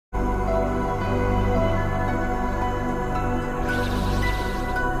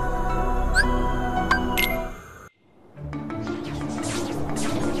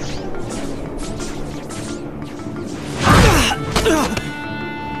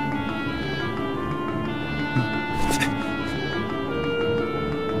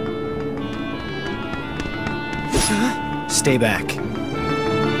stay back.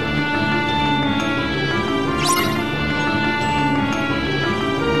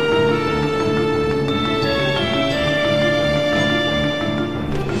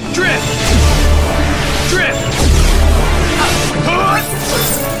 Drift! Drift!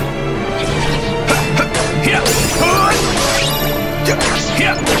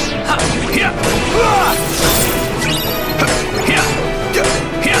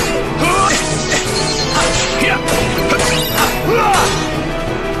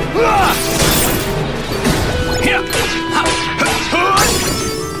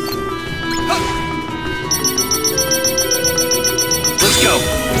 Let's go.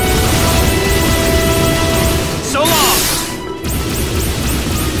 So long.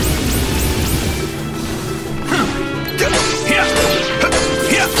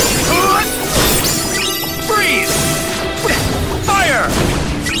 Freeze! Fire!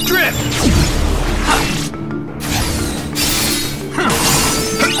 Drift!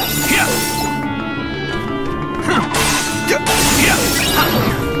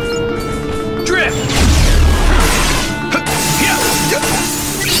 Drift!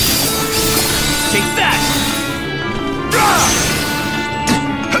 Take that!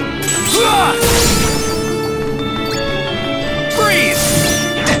 Freeze!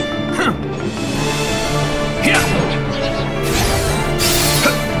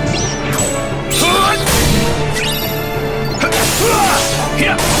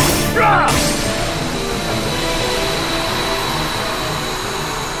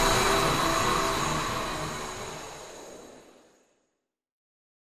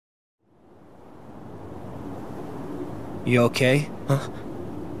 You okay? Huh?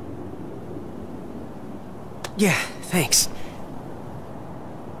 Yeah, thanks.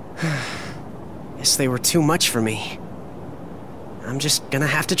 Guess they were too much for me. I'm just gonna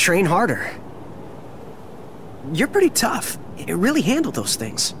have to train harder. You're pretty tough. You really handled those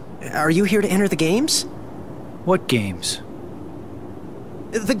things. Are you here to enter the games? What games?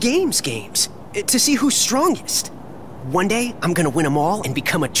 The games. To see who's strongest. One day, I'm gonna win them all and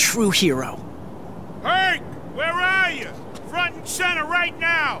become a true hero. Hank, where are you? Front and center right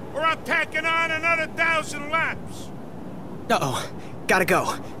now, or I'm tacking on another 1,000 laps. Uh-oh. Gotta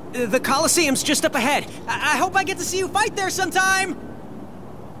go. The Coliseum's just up ahead. I hope I get to see you fight there sometime!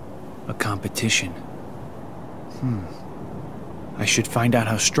 A competition. I should find out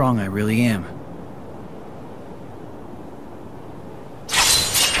how strong I really am.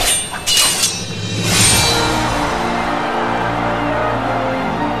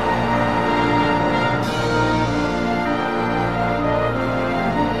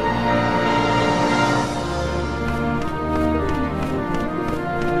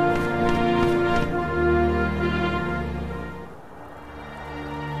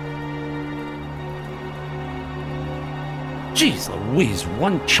 Jeez Louise,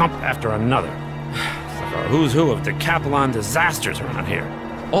 one chump after another. It's like a who's who of decathlon disasters around here.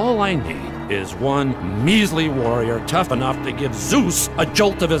 All I need is one measly warrior tough enough to give Zeus a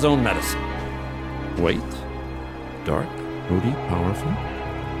jolt of his own medicine. Wait. Dark, moody, powerful?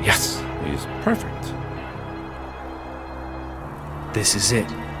 Yes, he's perfect. This is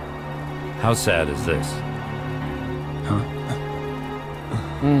it. How sad is this? Huh?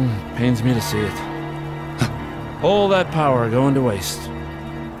 Pains me to see it. All that power going to waste.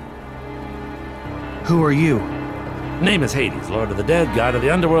 Who are you? Name is Hades, Lord of the Dead, God of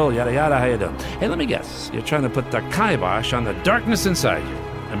the Underworld, yada yada, how you doing? Hey, let me guess. You're trying to put the kibosh on the darkness inside you.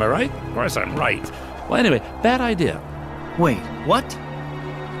 Am I right? Of course I'm right. Well, anyway, bad idea. Wait, what?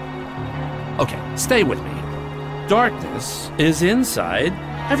 Okay, stay with me. Darkness is inside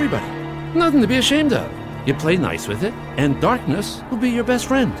everybody. Nothing to be ashamed of. You play nice with it, and darkness will be your best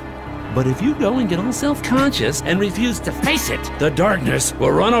friend. But if you go and get all self-conscious and refuse to face it, the darkness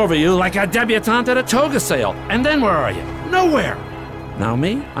will run over you like a debutante at a toga sale. And then where are you? Nowhere. Now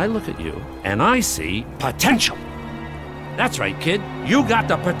me, I look at you, and I see potential. That's right, kid. You got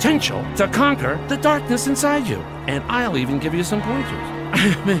the potential to conquer the darkness inside you. And I'll even give you some pointers.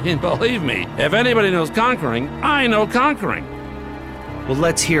 I mean, believe me, if anybody knows conquering, I know conquering. Well,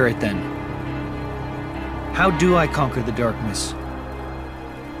 let's hear it then. How do I conquer the darkness?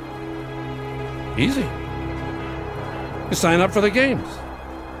 Easy. You sign up for the games.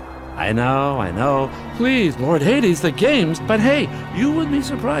 I know. Please, Lord Hades, the games. But hey, you would be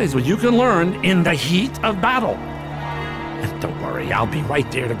surprised what you can learn in the heat of battle. And don't worry, I'll be right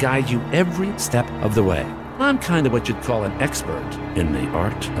there to guide you every step of the way. I'm kind of what you'd call an expert in the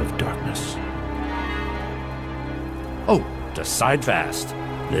art of darkness. Oh, decide fast.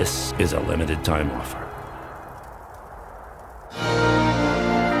 This is a limited time offer.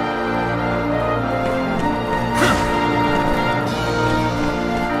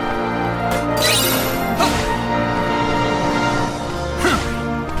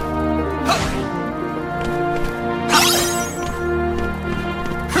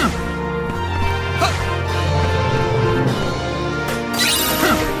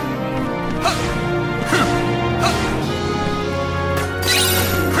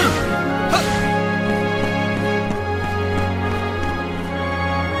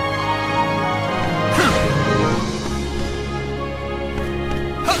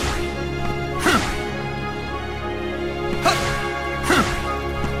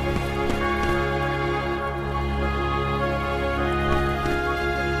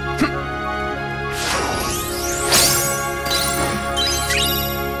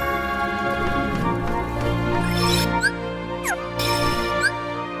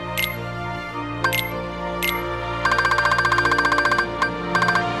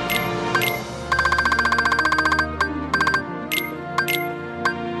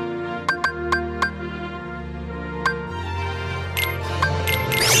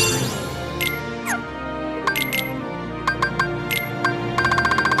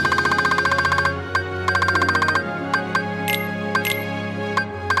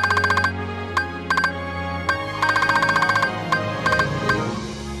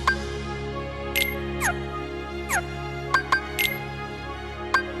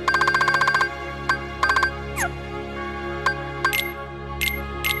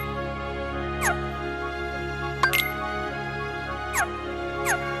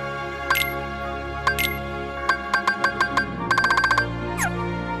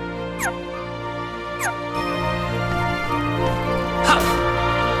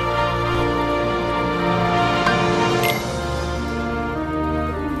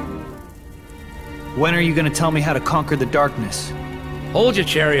 When are you gonna tell me how to conquer the darkness? Hold your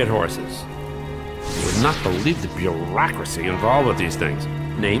chariot horses. You would not believe the bureaucracy involved with these things.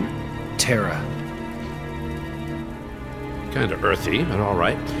 Name? Terra. Kind of earthy, but all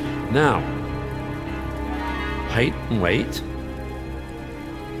right. Now, height and weight.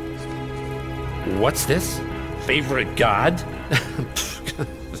 What's this? Favorite god?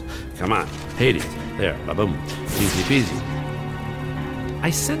 Come on, Hades. There, ba-boom. Easy peasy. I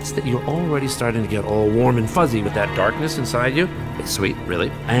sense that you're already starting to get all warm and fuzzy with that darkness inside you. It's sweet,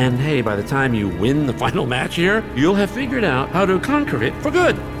 really. And hey, by the time you win the final match here, you'll have figured out how to conquer it for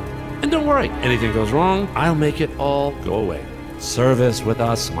good. And don't worry, anything goes wrong, I'll make it all go away. Service with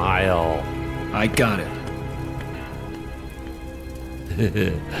a smile. I got it.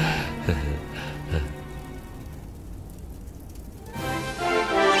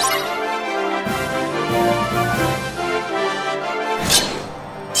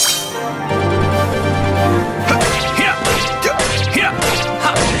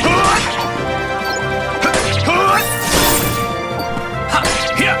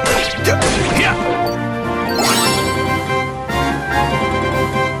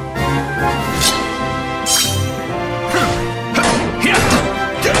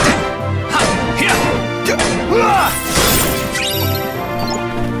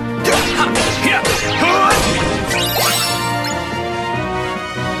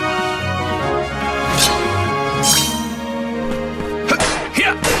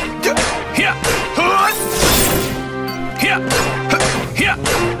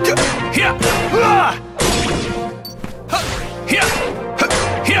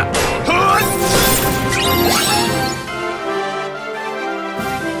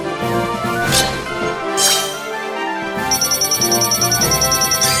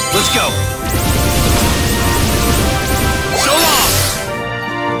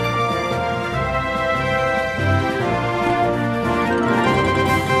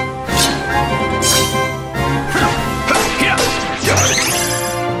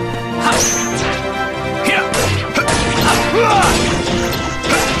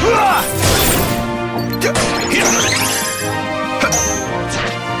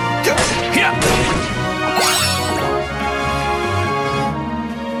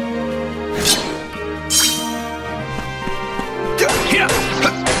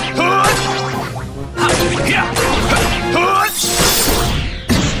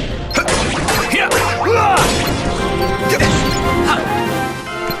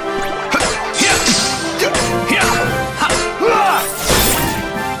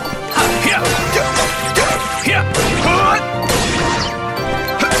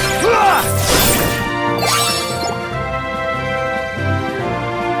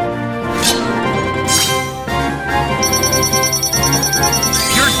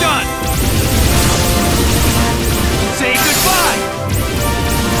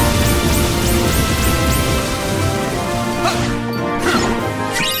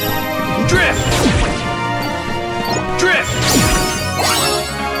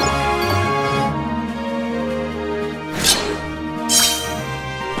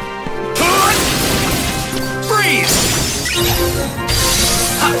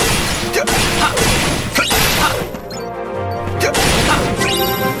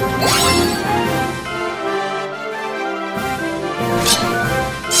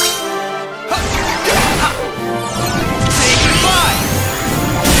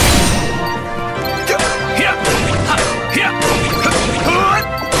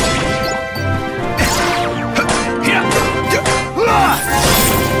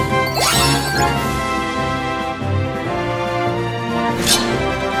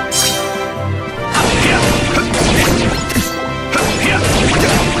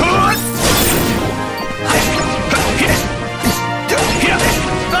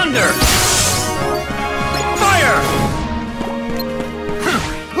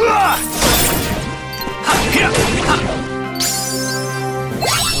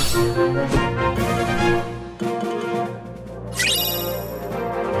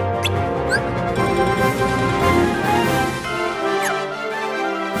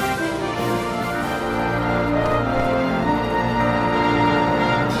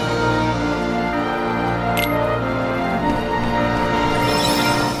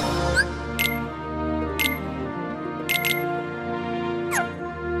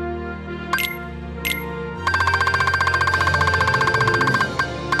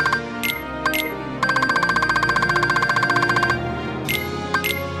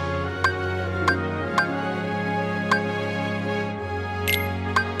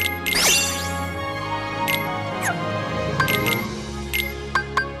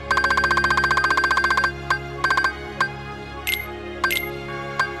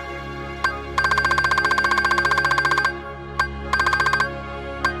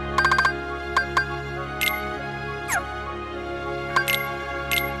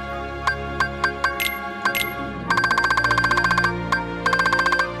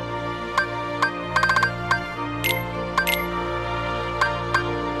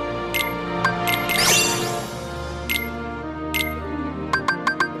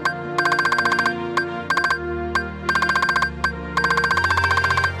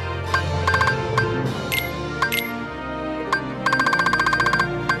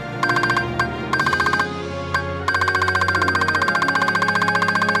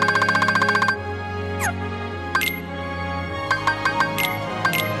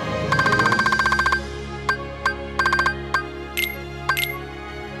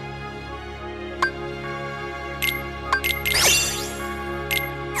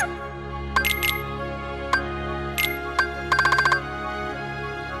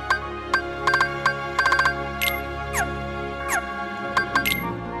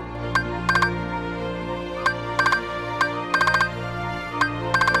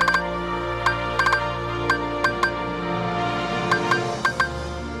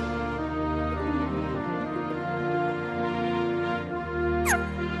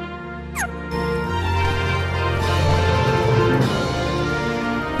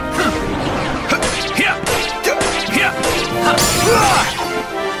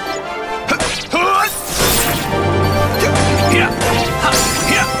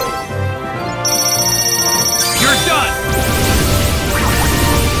 You're done!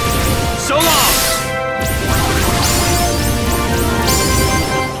 So long!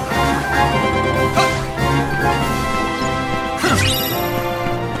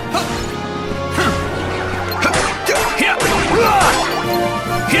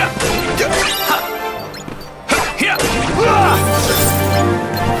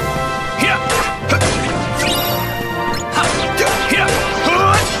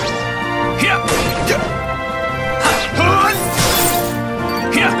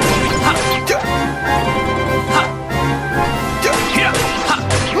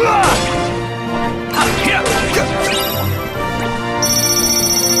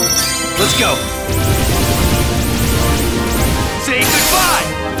 Let's go. Say goodbye.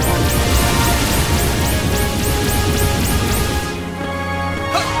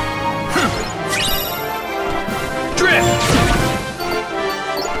 Drift.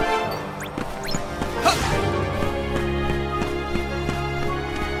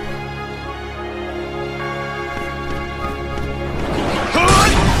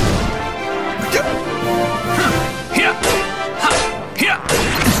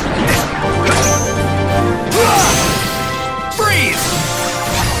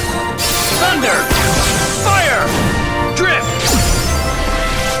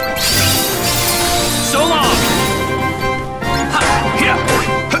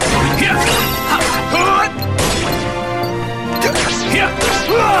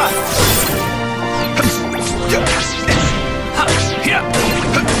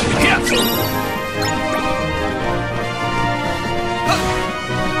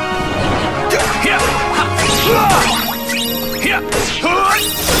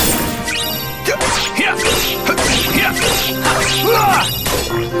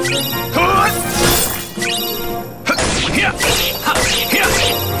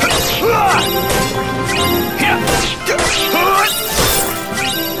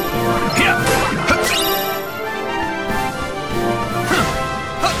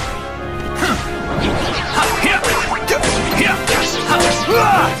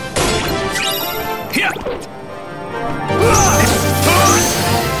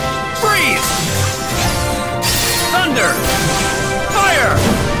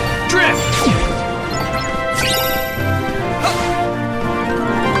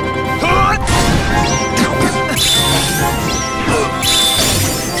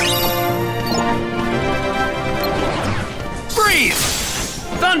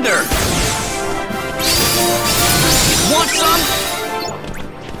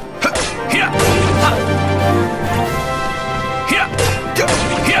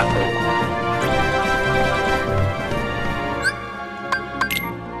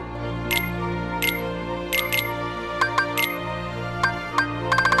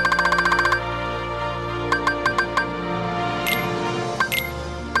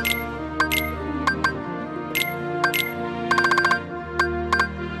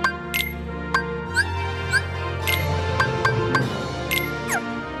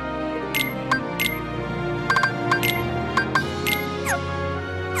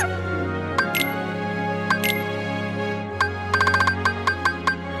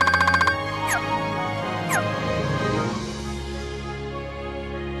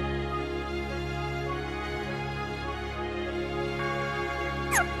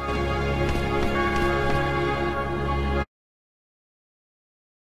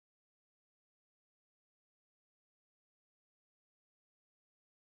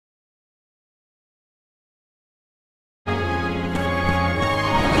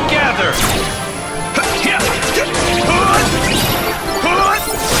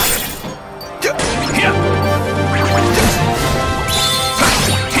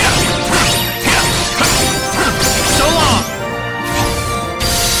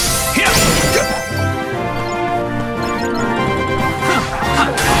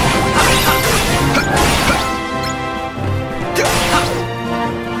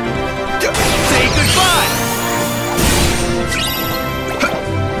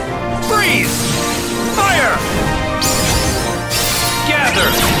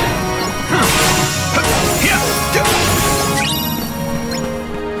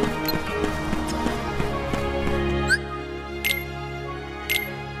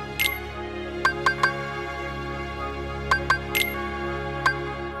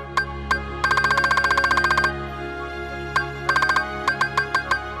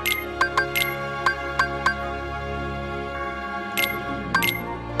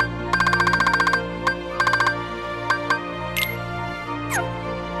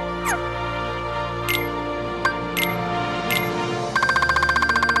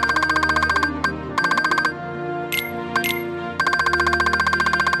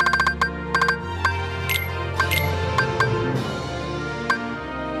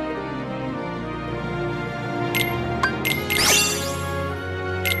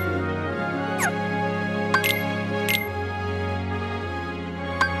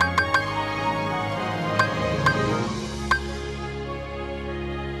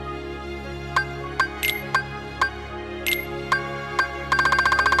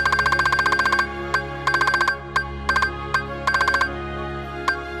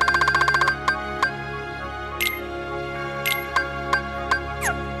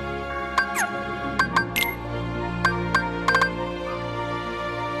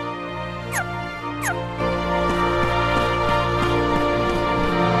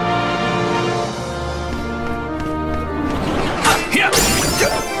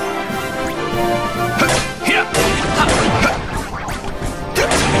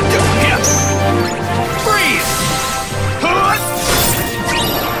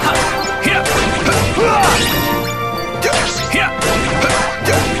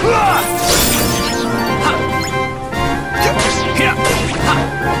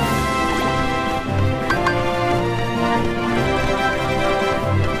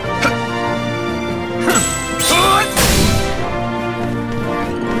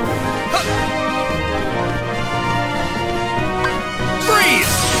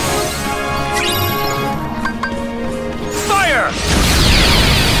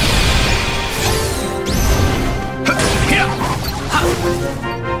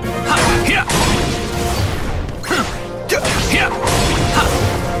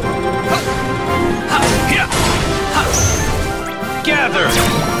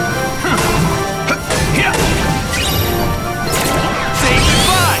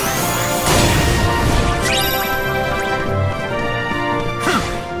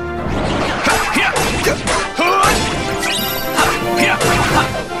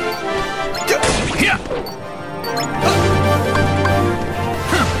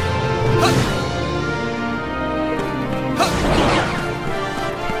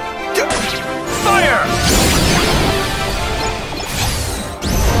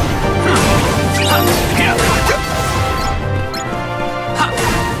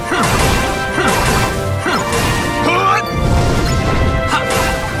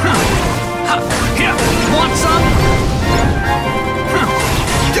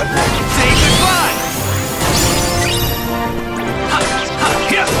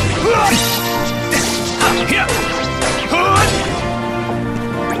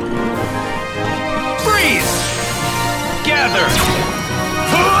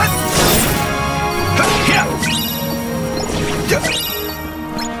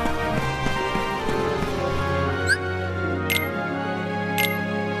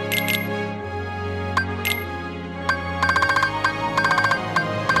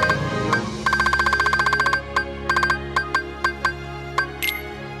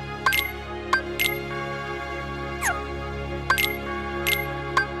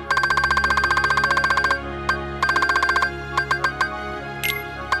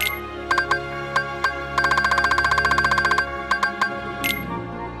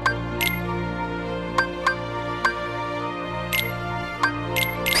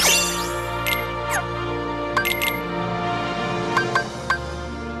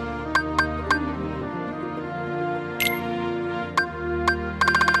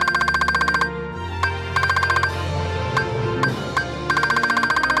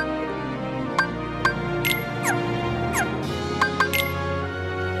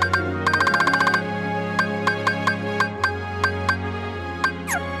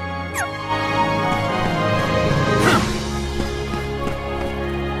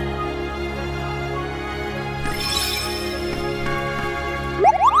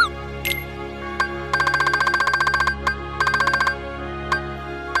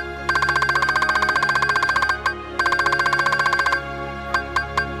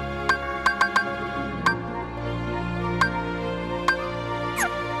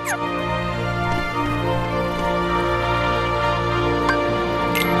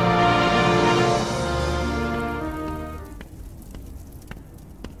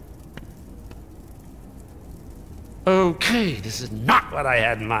 Okay, this is not what I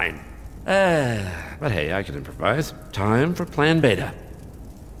had in mind. But hey, I can improvise. Time for Plan Beta.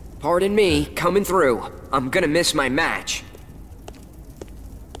 Pardon me, coming through. I'm gonna miss my match.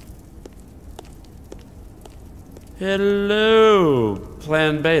 Hello,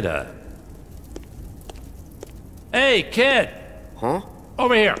 Plan Beta. Hey, kid! Huh?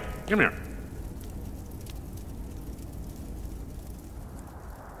 Over here. Come here.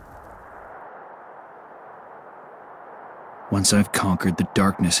 Once I've conquered the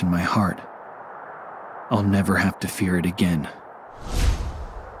darkness in my heart, I'll never have to fear it again.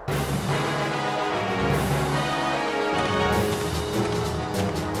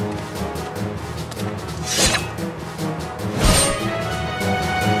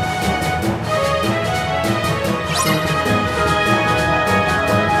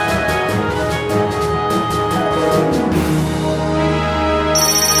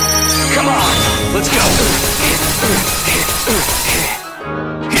 Come on, let's go.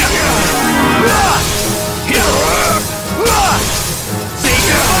 Say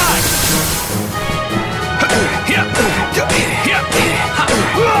goodbye.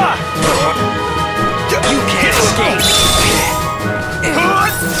 You can't escape!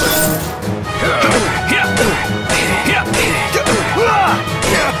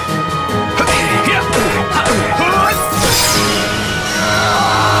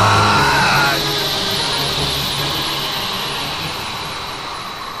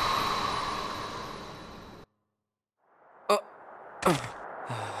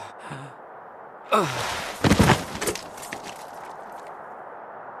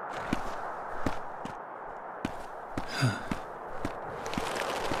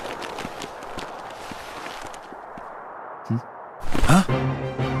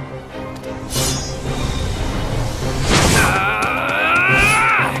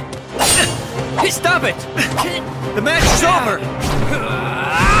 Stop it! The match is over!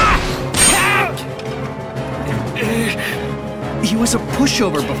 He was a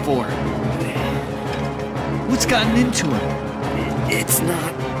pushover before. What's gotten into him? It's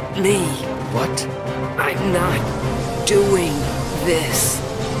not me. What? I'm not doing this.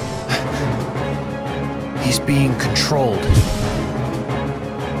 He's being controlled.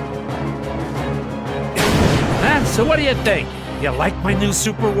 Man, so what do you think? You like my new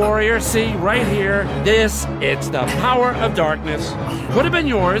super warrior? See, right here. It's the power of darkness. Could have been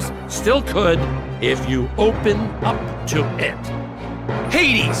yours, still could, if you open up to it.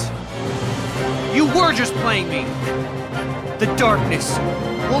 Hades! You were just playing me! The darkness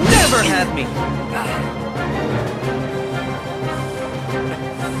will never have me!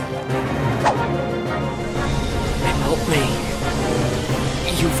 Help me.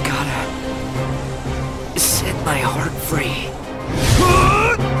 You've gotta set my heart free.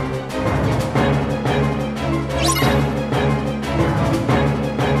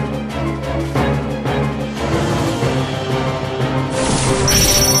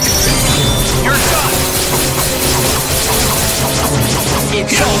 You're done.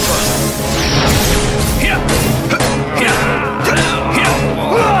 It's over.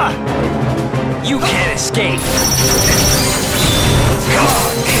 You can't escape. Come on.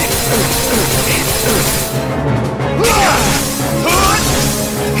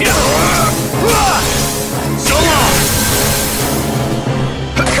 So long.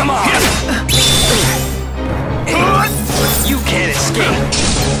 Come on. You can't escape.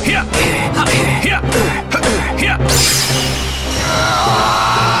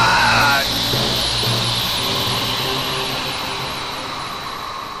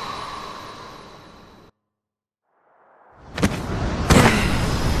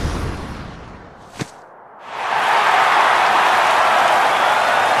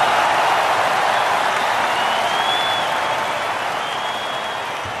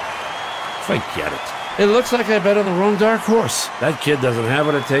 Forget it. It looks like I bet on the wrong dark horse. That kid doesn't have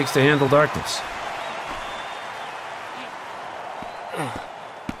what it takes to handle darkness.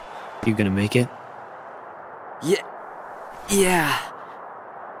 You gonna make it? Yeah.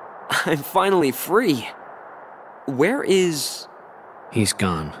 I'm finally free. Where is... He's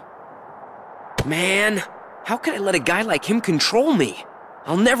gone. Man, how could I let a guy like him control me?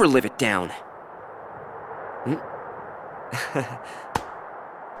 I'll never live it down.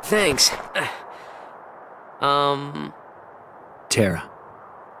 Thanks. Tara.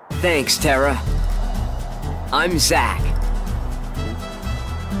 Thanks, Tara. I'm Zack.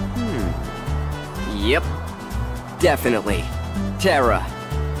 Yep. Definitely. Tara,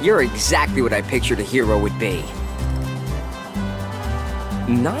 you're exactly what I pictured a hero would be.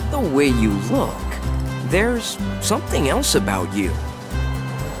 Not the way you look. There's something else about you.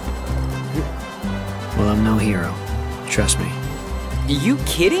 Well, I'm no hero. Trust me. You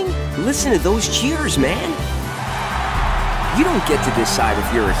kidding? Listen to those cheers, man. You don't get to decide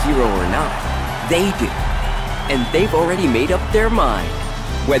if you're a hero or not. They do. And they've already made up their mind.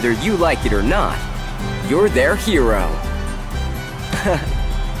 Whether you like it or not, you're their hero.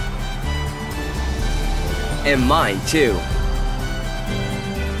 And mine, too.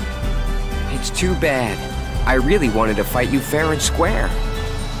 It's too bad. I really wanted to fight you fair and square.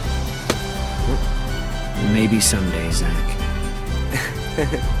 Maybe someday, Zach.